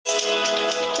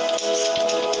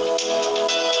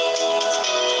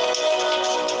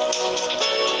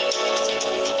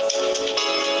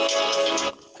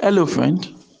Hello, friend.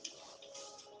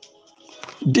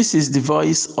 This is the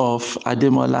voice of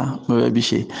Ademola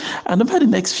Morebise. And over the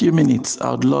next few minutes, I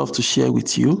would love to share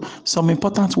with you some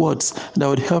important words that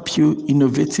would help you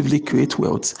innovatively create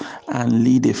wealth and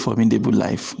lead a formidable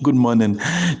life. Good morning.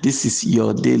 This is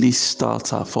your daily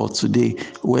starter for today,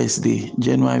 Wednesday,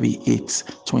 January 8th,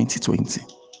 2020.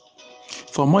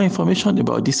 For more information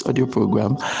about this audio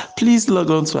program, please log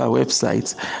on to our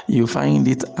website. You'll find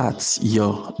it at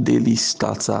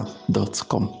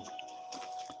yourdailystarter.com.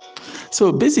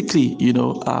 So basically,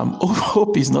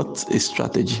 hope is not a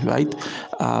strategy, right?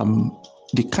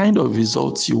 The kind of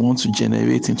results you want to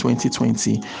generate in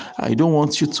 2020, I don't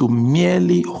want you to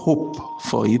merely hope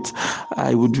for it.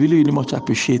 I would really, really much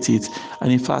appreciate it. And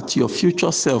in fact, your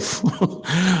future self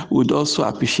would also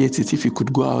appreciate it if you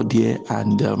could go out there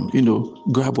and,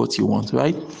 grab what you want,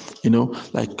 right?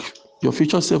 Like your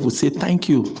future self would say, thank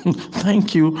you.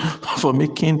 Thank you for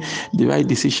making the right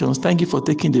decisions. Thank you for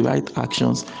taking the right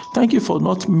actions. Thank you for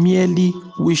not merely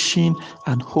wishing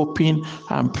and hoping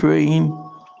and praying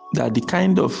that the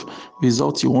kind of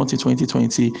results you want in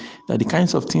 2020, that the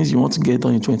kinds of things you want to get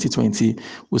done in 2020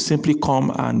 will simply come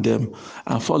and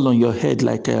fall on your head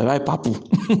like a ripe apple.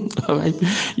 All right,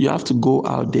 you have to go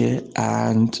out there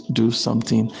and do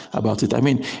something about it. I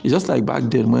mean, it's just like back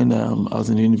then when I was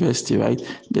in university, right?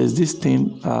 There's this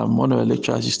thing one of our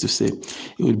lecturers used to say.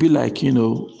 It would be like,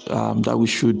 that we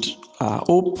should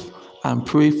hope and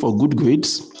pray for good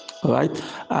grades. All right,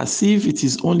 as if it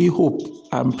is only hope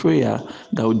and prayer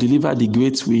that will deliver the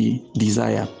grades we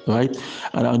desire, right?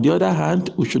 And on the other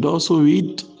hand, we should also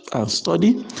read and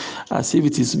study as if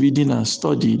it is reading and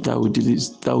study that will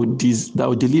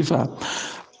deliver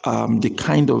the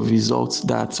kind of results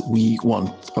that we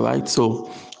want. All right, so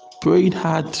praying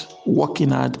hard, working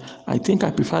hard, I think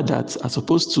I prefer that as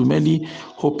opposed to merely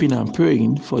hoping and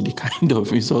praying for the kind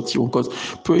of results you want, because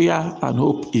prayer and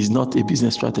hope is not a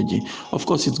business strategy. Of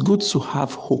course, it's good to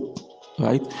have hope,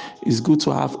 right? It's good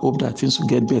to have hope that things will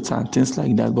get better and things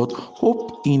like that, but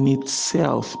hope in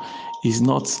itself is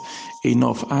not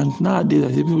enough. And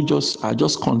nowadays, people are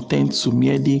just content to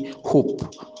merely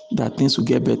hope that things will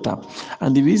get better.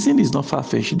 And the reason is not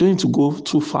far-fetched. You don't need to go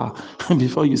too far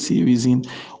before you see a reason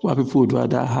why people would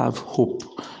rather have hope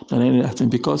than any other thing.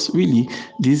 Because really,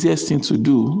 the easiest thing to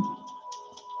do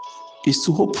is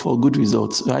to hope for good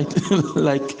results, right?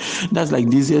 That's like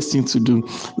the easiest thing to do.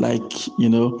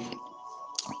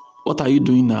 What are you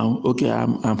doing now? Okay,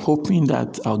 I'm hoping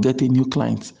that I'll get a new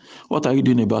client. What are you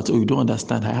doing about it? Oh, you don't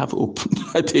understand. I have hope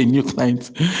that a new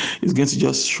client is going to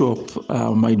just show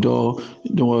up my door.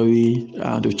 Don't worry,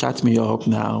 they'll chat me up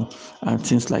now and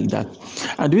things like that.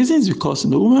 And the reason is because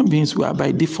human beings, we are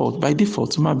by default,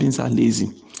 human beings are lazy.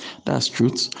 That's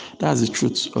truth. That's the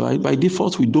truth. All right. By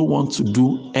default, we don't want to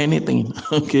do anything.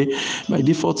 Okay. By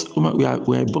default,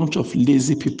 we're a bunch of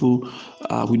lazy people.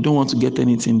 We don't want to get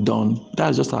anything done.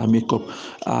 That's just our makeup.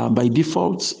 By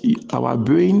default, our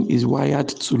brain is wired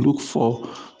to look for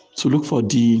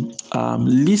the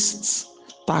least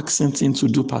taxing thing to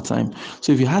do part-time.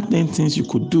 So if you had 10 things you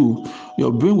could do,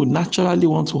 your brain would naturally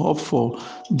want to opt for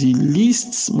the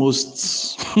least,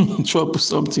 most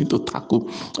troublesome thing to tackle.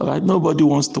 All right, nobody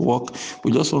wants to work.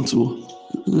 We just want to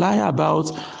lie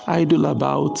about, idle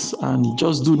about, and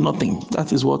just do nothing. That's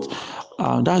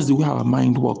the way our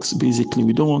mind works, basically.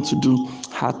 We don't want to do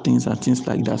hard things and things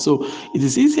like that. So it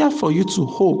is easier for you to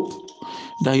hope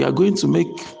that you are going to make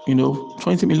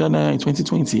 20 million naira in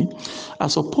 2020,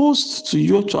 as opposed to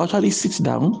you to actually sit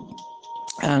down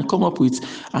and come up with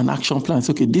an action plan.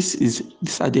 So, okay, these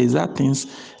are the exact things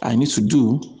I need to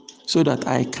do so that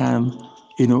I can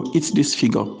hit this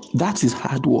figure. That is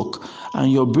hard work,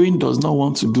 and your brain does not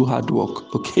want to do hard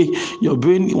work. Okay, your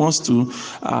brain wants to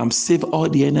save all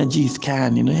the energy it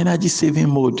can. Energy saving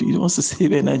mode. It wants to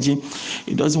save energy.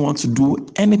 It doesn't want to do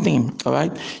anything. All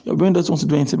right, your brain doesn't want to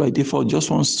do anything by default.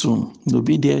 Just wants to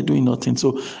be there doing nothing.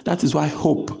 So that is why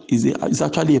hope is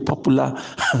actually a popular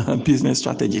business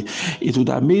strategy. It would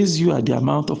amaze you at the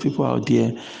amount of people out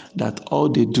there that all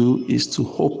they do is to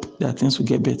hope that things will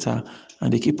get better.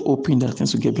 And they keep hoping that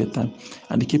things will get better.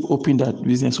 And they keep hoping that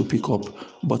business will pick up.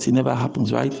 But it never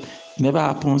happens, right? It never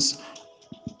happens.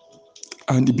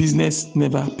 And the business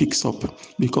never picks up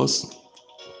because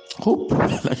hope,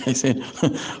 like I said,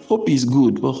 hope is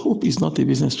good, but hope is not a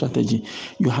business strategy.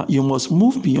 You must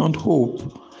move beyond hope,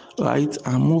 right,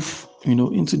 and move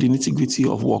into the nitty-gritty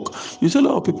of work. You see a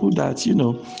lot of people that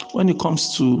when it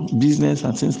comes to business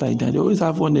and things like that, they always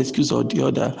have one excuse or the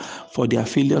other for their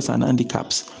failures and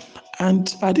handicaps.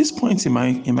 And at this point in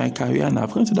my career now,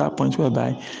 I've gone to that point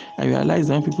whereby I realize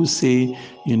that when people say,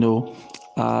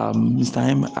 Mr.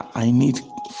 M, I need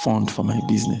fund for my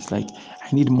business. Like,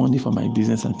 I need money for my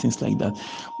business and things like that.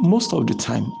 Most of the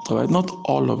time, all right, not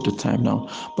all of the time now,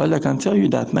 but I can tell you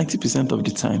that 90% of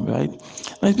the time, right?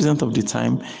 90% of the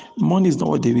time, money is not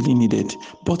what they really needed.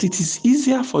 But it is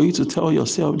easier for you to tell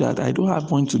yourself that I don't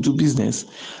have money to do business,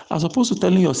 as opposed to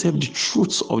telling yourself the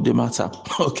truth of the matter.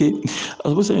 Okay?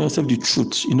 As opposed to telling yourself the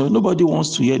truth. Nobody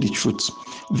wants to hear the truth.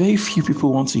 Very few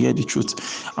people want to hear the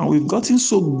truth. And we've gotten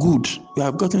so good. We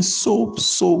have gotten so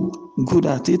good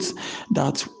at it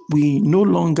that we no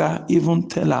longer even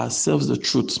tell ourselves the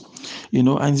truth.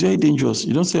 And it's very dangerous.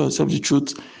 You don't tell yourself the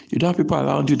truth. You don't have people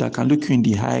around you that can look you in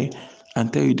the eye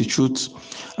and tell you the truth.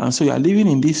 And so you are living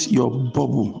in this your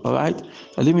bubble, all right?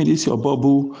 You're living in this your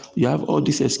bubble. You have all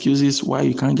these excuses why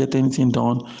you can't get anything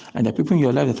done. And there are people in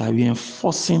your life that are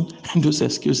reinforcing those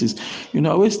excuses. I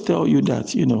always tell you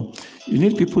that, you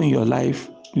need people in your life.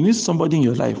 You need somebody in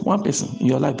your life, one person in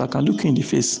your life that can look you in the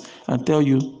face and tell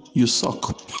you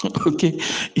suck. Okay?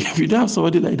 If you don't have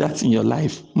somebody like that in your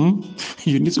life,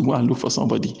 you need to go and look for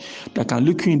somebody that can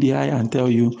look you in the eye and tell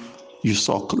you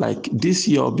suck. Like, this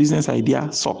your business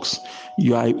idea sucks.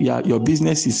 Your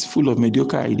business is full of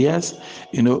mediocre ideas,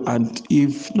 and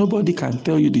if nobody can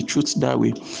tell you the truth that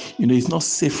way, it's not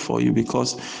safe for you,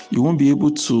 because you won't be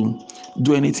able to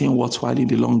do anything worthwhile in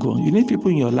the long run. You need people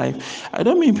in your life. I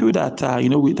don't mean people that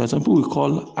that some people we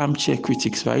call armchair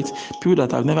critics, right? People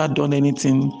that have never done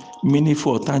anything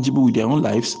meaningful or tangible with their own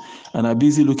lives and are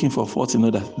busy looking for faults in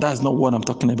others. That's not what I'm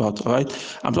talking about, all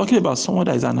right? I'm talking about someone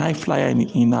that is an high flyer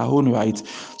in her own right,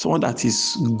 someone that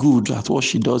is good at what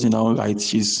she does in her own right.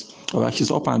 She's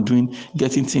up and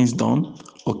getting things done.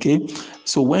 Okay,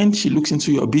 so when she looks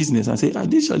into your business and say,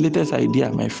 this is your latest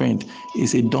idea, my friend,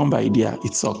 it's a dumb idea,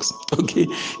 it sucks. Okay,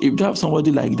 if you have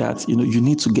somebody like that, you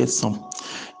need to get some.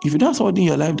 If you don't have somebody in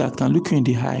your life that can look you in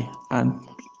the eye and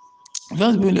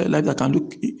just be in your life that can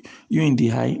look you in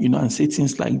the eye, and say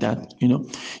things like that,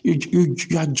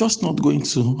 you are just not going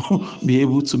to be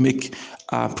able to make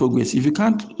progress. If you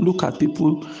can't look at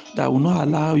people that will not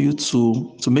allow you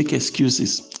to make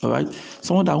excuses, all right?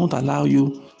 Someone that won't allow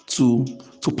you to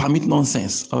permit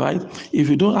nonsense, all right? If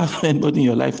you don't have anybody in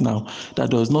your life now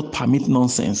that does not permit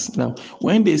nonsense, now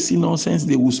when they see nonsense,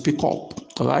 they will speak up.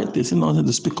 All right, they see nonsense,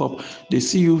 they speak up. They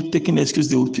see you taking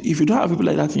excuse. If you don't have people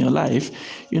like that in your life,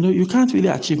 you can't really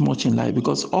achieve much in life,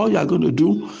 because all you are going to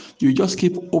do, you just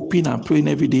keep hoping and praying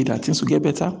every day that things will get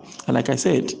better. And like I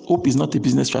said, hope is not a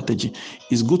business strategy.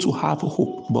 It's good to have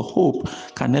hope, but hope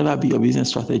can never be your business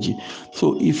strategy.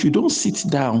 So if you don't sit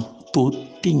down to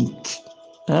think,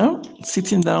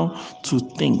 sitting down to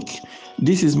think,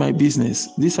 this is my business,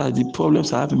 these are the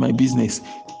problems I have in my business,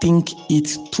 think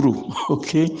it through.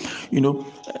 Okay,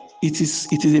 it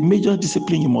is a major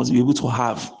discipline you must be able to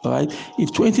have. All right,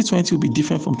 if 2020 will be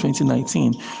different from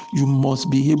 2019, you must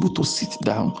be able to sit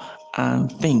down and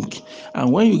think.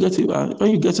 And when you get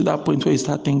to that point where you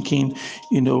start thinking,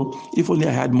 if only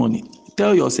I had money,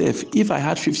 tell yourself, if I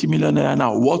had 50 million naira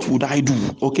now, what would I do?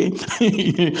 Okay,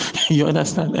 you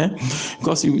understand?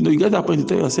 Because you get that point to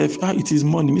tell yourself, it is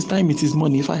money. Mr. Time, it is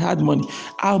money. If I had money,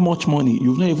 how much money?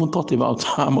 You've not even thought about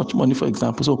how much money, for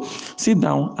example. So sit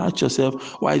down, ask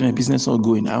yourself, why is my business not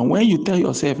going? And when you tell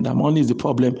yourself that money is the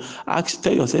problem,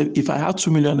 tell yourself, if I had 2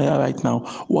 million naira right now,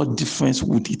 what difference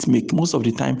would it make? Most of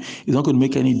the time, it's not going to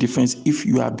make any difference if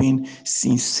you are being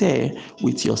sincere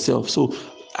with yourself. So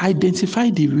identify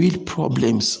the real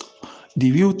problems,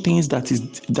 the real things that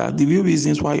the real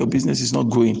reasons why your business is not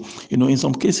growing. In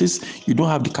some cases you don't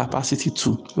have the capacity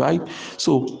to, right?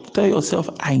 So tell yourself,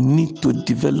 I need to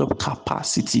develop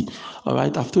capacity. All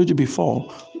right, I've told you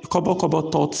before,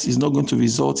 couple thoughts is not going to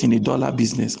result in a dollar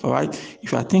business. All right,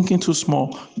 if you are thinking too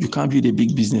small, you can't build a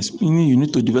big business. Meaning you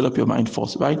need to develop your mind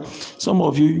first, right? Some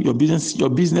of you, your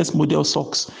business model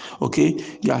sucks. Okay,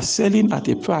 you are selling at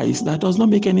a price that does not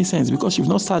make any sense, because you've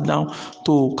not sat down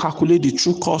to calculate the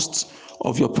true costs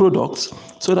of your products,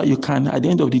 so that you can, at the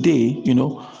end of the day,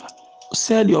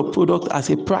 sell your product at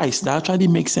a price that actually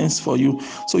makes sense for you.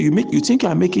 So you think you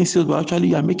are making sales, but actually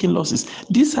you are making losses.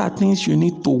 These are things you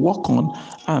need to work on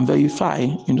and verify,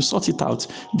 sort it out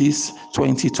this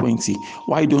 2020.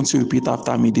 Why don't you repeat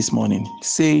after me this morning?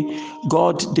 Say,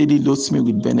 God daily loads me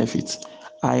with benefits.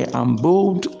 I am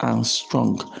bold and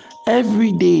strong.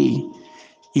 Every day,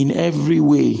 in every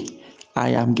way, I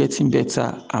am getting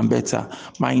better and better.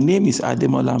 My name is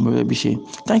Ademola Morebise.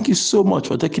 Thank you so much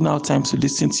for taking out time to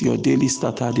listen to your daily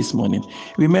starter this morning.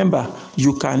 Remember,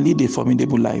 you can lead a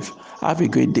formidable life. Have a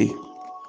great day.